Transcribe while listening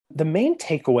The main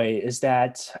takeaway is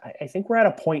that I think we're at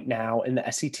a point now in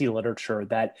the SET literature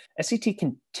that SET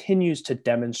continues to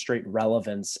demonstrate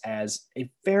relevance as a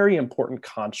very important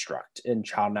construct in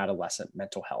child and adolescent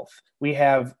mental health. We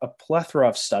have a plethora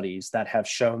of studies that have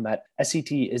shown that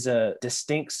SET is a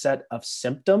distinct set of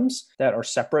symptoms that are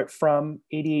separate from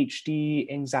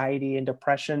ADHD, anxiety, and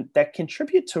depression that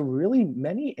contribute to really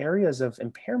many areas of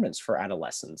impairments for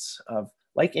adolescents, of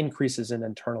like increases in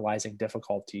internalizing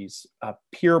difficulties,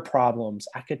 peer problems,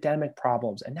 academic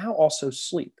problems, and now also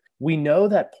sleep. We know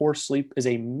that poor sleep is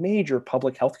a major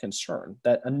public health concern,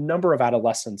 that a number of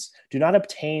adolescents do not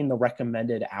obtain the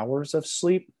recommended hours of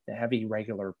sleep. They have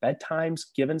irregular bedtimes,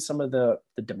 given some of the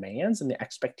demands and the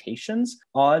expectations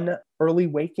on early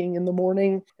waking in the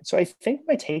morning. So I think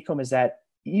my take home is that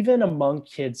even among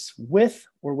kids with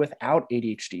or without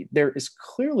ADHD, there is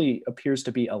clearly appears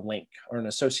to be a link or an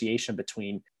association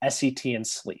between SET and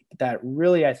sleep that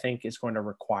really, I think, is going to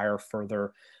require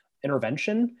further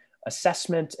intervention,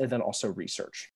 assessment, and then also research.